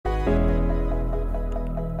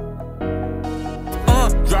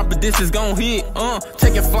drop it, this is gon' hit.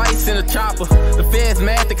 Taking flights in a chopper. The feds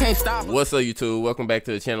mad, they can't stop. What's up, YouTube? Welcome back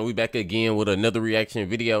to the channel. We back again with another reaction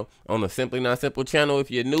video on the Simply Not Simple channel. If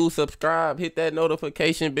you're new, subscribe, hit that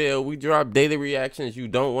notification bell. We drop daily reactions. You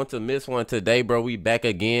don't want to miss one. Today, bro, we back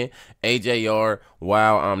again. AJR,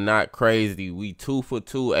 wow, I'm not crazy. We 2 for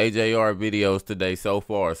 2 AJR videos today so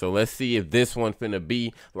far. So let's see if this one finna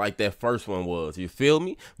be like that first one was. You feel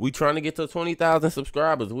me? We trying to get to 20,000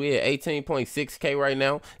 subscribers. We at 18.6K right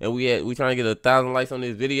now, and we trying to get 1,000 likes on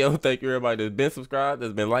this video. Thank you everybody that's been subscribed,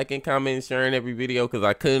 that's been liking, commenting, sharing every video, because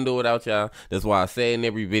I couldn't do it without y'all. That's why I say it in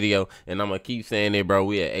every video, and I'm gonna keep saying it, bro.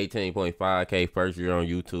 We at 18.5K first year on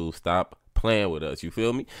YouTube. Stop playing with us, you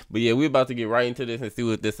feel me? But yeah, we about to get right into this and see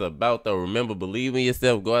what this about, though. Remember, believe in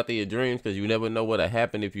yourself, go after your dreams, because you never know what'll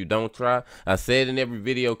happen if you don't try. I said in every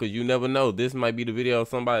video, because you never know. This might be the video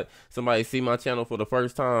somebody see my channel for the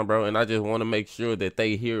first time, bro, and I just want to make sure that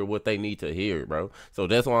they hear what they need to hear, bro. So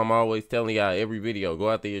that's why I'm always telling y'all every video, go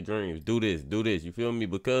after your dreams, do this, you feel me?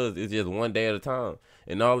 Because it's just one day at a time,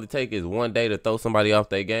 and all it takes is one day to throw somebody off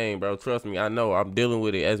their game, bro. Trust me, I know. I'm dealing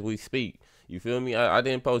with it as we speak. You feel me? I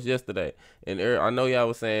didn't post yesterday, and I know y'all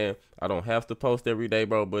was saying I don't have to post every day,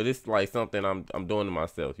 bro, but it's like something I'm doing to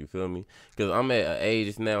myself. You feel me? Because I'm at an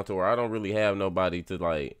age now to where I don't really have nobody to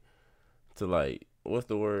like what's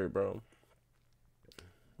the word, bro?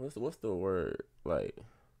 What's the word, like,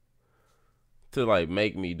 to like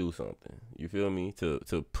make me do something. You feel me? To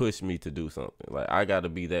push me to do something. Like, I gotta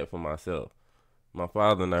be that for myself. My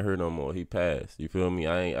father not here no more. He passed. You feel me?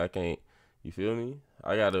 I can't. You feel me?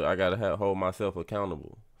 I gotta hold myself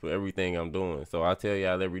accountable for everything I'm doing. So I tell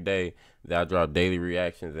y'all every day that I drop daily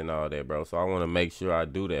reactions and all that, bro. So I want to make sure I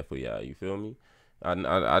do that for y'all. You feel me? I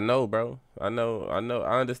know, bro. I know.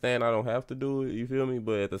 I understand I don't have to do it. You feel me?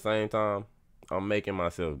 But at the same time, I'm making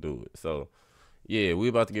myself do it. So yeah, we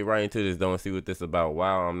about to get right into this. Don't see what this about.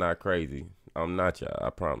 Wow, I'm not crazy. I'm not, y'all. I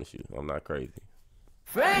promise you, I'm not crazy.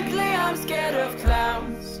 Frankly, I'm scared of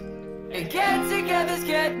clowns. And get-togethers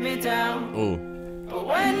get me down. Ooh. But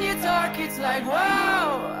when you talk, it's like,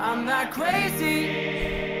 wow, I'm not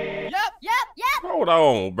crazy. Yep. Hold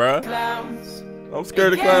on, bruh. Clowns. I'm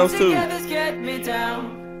scared of clowns too. Get me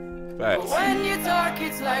down. Facts. But when you talk,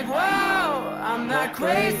 it's like, wow, I'm not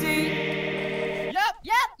crazy.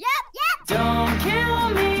 Yep. Don't kill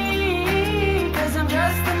me, 'cause I'm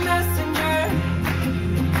just a messenger.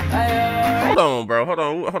 Hold on, bro. Hold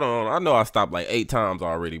on. I know I stopped like 8 times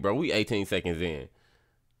already, bro. We 18 seconds in.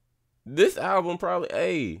 This album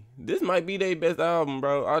probably, this might be their best album,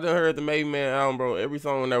 bro. I done heard the Made Man album, bro. Every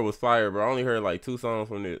song there was fire, bro. I only heard like 2 songs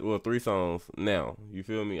from it. Well, 3 songs now. You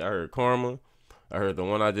feel me? I heard Karma. I heard the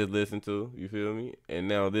one I just listened to. You feel me? And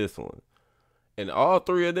now this one. And all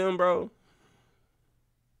 3 of them, bro.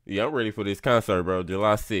 Yeah, I'm ready for this concert, bro.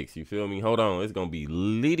 July 6th. You feel me? Hold on. It's going to be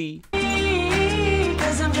litty.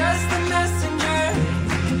 'Cause I'm just a messenger.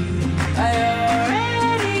 I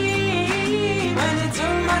already went into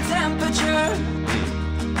my temperature,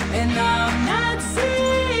 and I'm not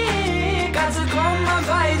sick. Got to call my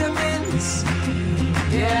vitamins.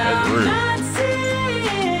 Yeah, I'm not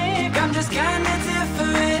sick. I'm just kinda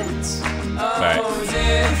different. Oh,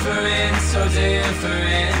 different, so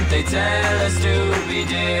different. They tell us to be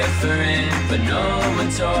different, but no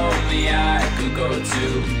one told me I could go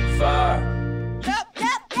too far.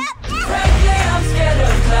 Frankly, I'm scared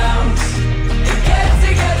of clowns. And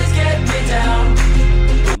get-togethers get me down.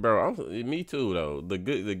 Bro, me too though. The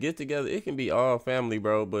get together, it can be all family,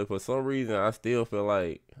 bro. But for some reason, I still feel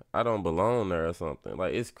like I don't belong there or something.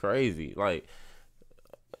 Like, it's crazy. Like,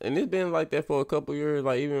 and it's been like that for a couple years.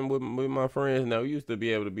 Like, even with my friends now, we used to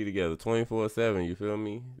be able to be together 24/7. You feel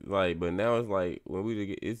me? Like, but now it's like when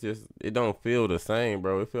it's just, it don't feel the same,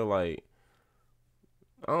 bro. It feel like,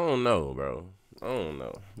 I don't know, bro. I don't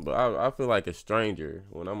know, but I feel like a stranger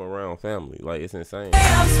when I'm around family. Like, it's insane.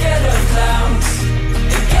 I'm scared of clowns.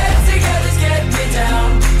 And get-togethers get me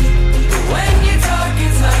down. But when you talk,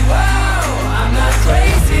 it's like, wow, I'm not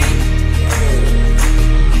crazy.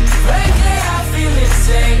 Frankly, I feel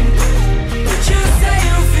insane. But you say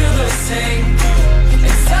you feel the same.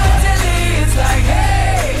 And suddenly it's like,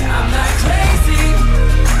 hey, I'm not crazy.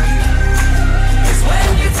 'Cause when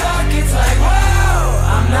you talk, it's like, wow,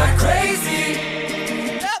 I'm not crazy.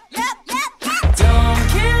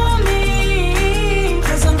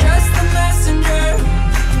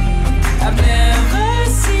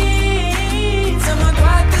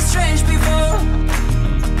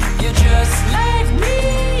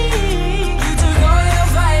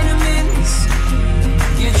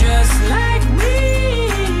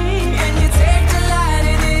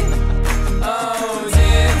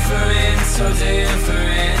 So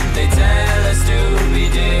different, they tell us to be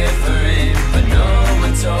different.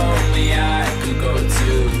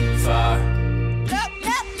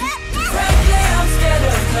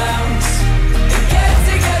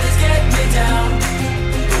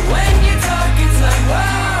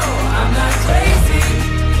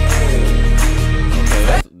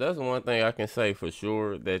 that's one thing I can say for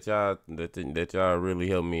sure that y'all really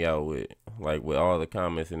helped me out with, like with all the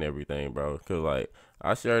comments and everything, bro. Cause like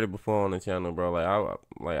I shared it before on the channel, bro.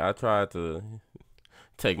 I tried to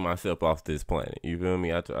take myself off this planet. You feel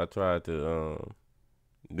me? I tried to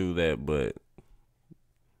do that, but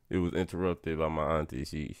it was interrupted by my auntie.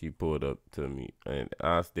 She pulled up to me, and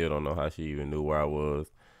I still don't know how she even knew where I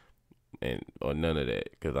was, or none of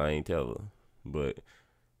that, cause I ain't tell her. But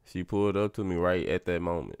she pulled up to me right at that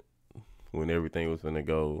moment when everything was gonna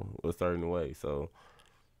go a certain way. So,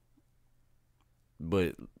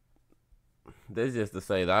 but that's just to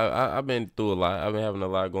say that I've been through a lot. I've been having a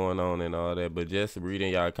lot going on and all that. But just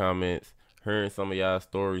reading y'all comments, hearing some of y'all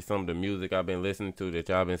stories, some of the music I've been listening to that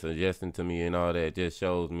y'all been suggesting to me and all that, just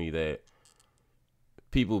shows me that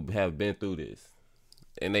people have been through this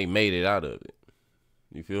and they made it out of it.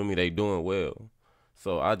 You feel me? They doing well.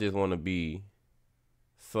 So I just want to be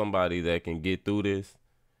somebody that can get through this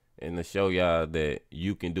and to show y'all that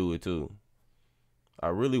you can do it too. I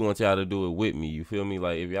really want y'all to do it with me. You feel me?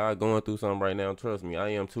 Like if y'all going through something right now, trust me, I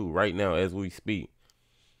am too right now as we speak.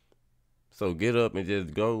 So get up and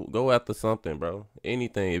just go after something, bro.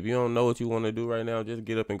 Anything. If you don't know what you want to do right now, just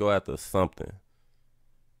get up and go after something.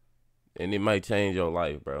 And it might change your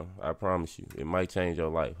life, bro. I promise you. It might change your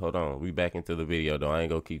life. Hold on. We back into the video, though. I ain't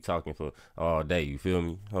gonna keep talking for all day. You feel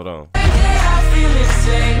me? Hold on. I feel the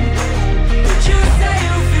same. But you say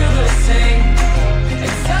you feel the same.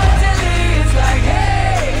 And suddenly it's like,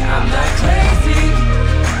 hey, I'm not crazy.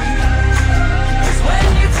 'Cause when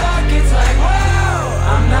you talk, it's like, wow,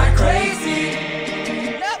 I'm not crazy.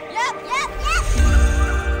 Yep.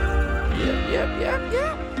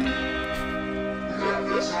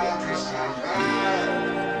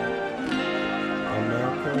 I'm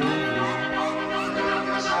not crazy.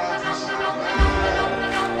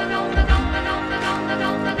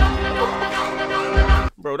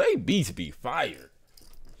 Bro, they beats be fire.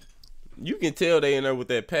 You can tell they in there with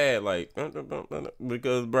that pad, like,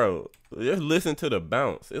 because, bro, just listen to the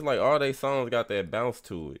bounce. It's like all they songs got that bounce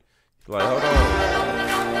to it. Like, hold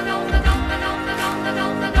on.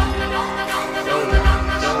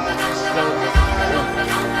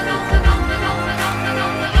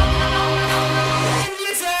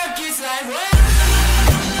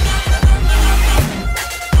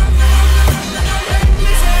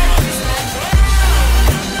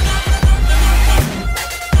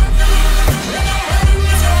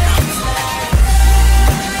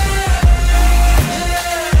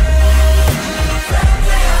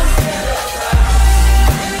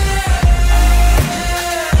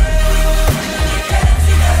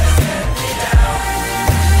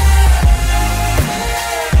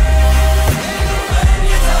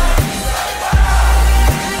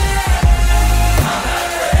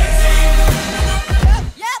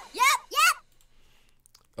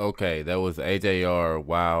 Okay, that was AJR.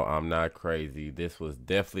 Wow, I'm not crazy. This was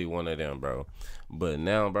definitely one of them, bro. But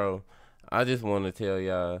now, bro, I just want to tell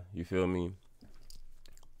y'all, you feel me,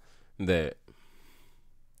 that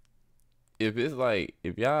if it's like,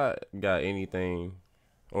 if y'all got anything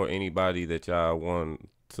or anybody that y'all want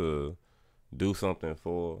to do something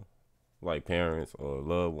for, like parents or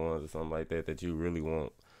loved ones or something like that, that you really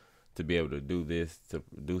want to be able to do this, to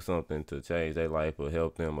do something to change their life or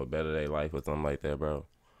help them or better their life or something like that, bro.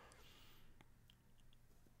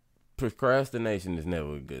 Procrastination is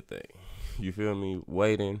never a good thing. You feel me?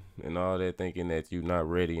 Waiting and all that, thinking that you're not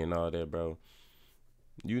ready and all that, bro.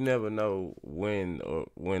 You never know when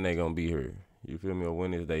they gonna be here. You feel me? Or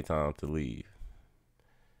when is their time to leave.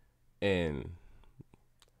 And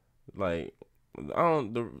like,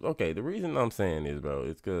 the reason I'm saying this, bro,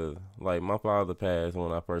 is because like my father passed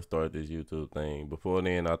when I first started this YouTube thing. Before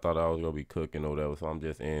then, I thought I was gonna be cooking or whatever, so I'm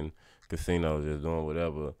just in casinos, just doing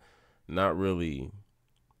whatever, not really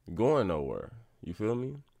going nowhere. You feel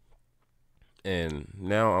me? And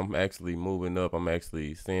now I'm actually moving up. I'm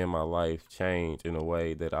actually seeing my life change in a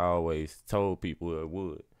way that I always told people it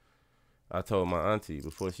would. I told my auntie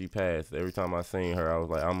before she passed, every time I seen her, I was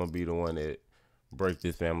like, I'm gonna be the one that break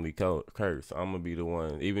this family curse. I'm gonna be the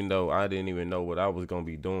one, even though I didn't even know what I was gonna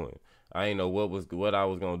be doing. I didn't know what I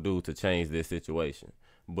was gonna do to change this situation.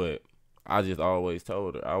 But I just always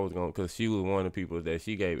told her I was gonna, cause she was one of the people that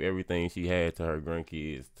she gave everything she had to her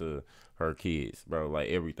grandkids, to her kids, bro, like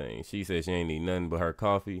everything. She said she ain't need nothing but her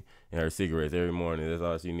coffee and her cigarettes every morning. That's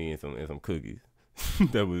all she needs, and some cookies.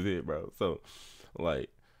 That was it, bro. So,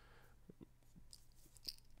 like,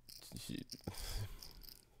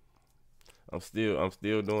 I'm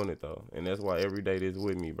still doing it though, and that's why every day this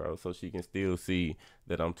with me, bro, so she can still see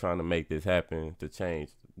that I'm trying to make this happen to change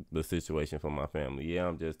the situation for my family. Yeah,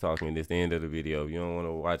 I'm just talking. This the end of the video. If you don't want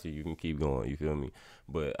to watch it, you can keep going. You feel me?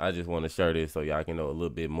 But I just want to share this so y'all can know a little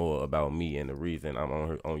bit more about me and the reason I'm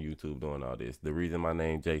on YouTube doing all this. The reason my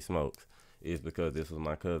name Jay Smokes is because this was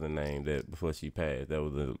my cousin's name that before she passed. That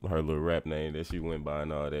was her little rap name that she went by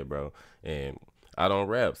and all that, bro. And I don't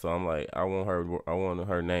rap, so I'm like, I want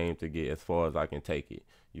her name to get as far as I can take it.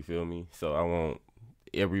 You feel me? So I want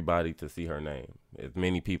everybody to see her name, as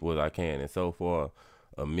many people as I can. And so far,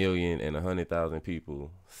 1,100,000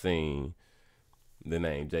 people seen the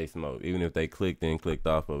name Jay Smokes. Even if they clicked and clicked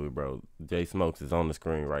off of it, bro, Jay Smokes is on the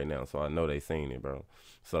screen right now, so I know they seen it, bro.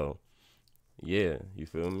 So yeah, you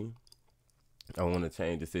feel me? I want to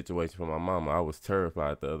change the situation for my mama. I was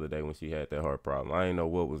terrified the other day when she had that heart problem. I didn't know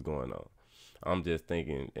what was going on. I'm just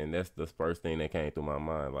thinking, and that's the first thing that came through my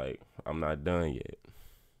mind, like, I'm not done yet.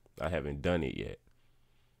 I haven't done it yet.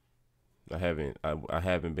 I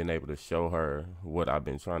haven't been able to show her what I've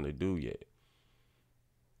been trying to do yet.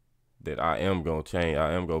 That I am gonna change.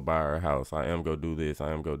 I am gonna buy her a house. I am gonna do this.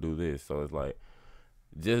 I am gonna do this. So it's like,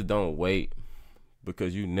 just don't wait,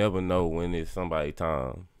 because you never know when it's somebody's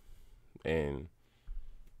time. And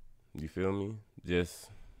you feel me?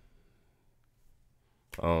 Just,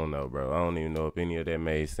 I don't know, bro. I don't even know if any of that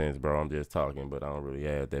made sense, bro. I'm just talking, but I don't really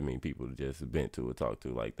have that many people to just vent to or talk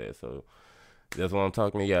to like that. So that's why I'm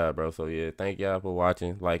talking to y'all, bro. So yeah, thank y'all for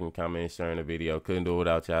watching, liking, commenting, sharing the video. Couldn't do it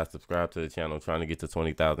without y'all. Subscribe to the channel. Trying to get to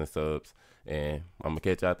 20,000 subs. And I'm gonna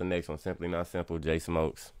catch y'all at the next one. Simply Not Simple, Jay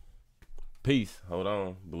Smokes. Peace. Hold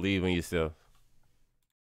on. Believe in yourself.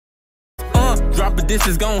 Drop a diss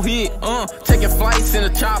is gon' hit. Taking flights in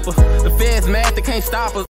a chopper. The feds mad, they can't stop us.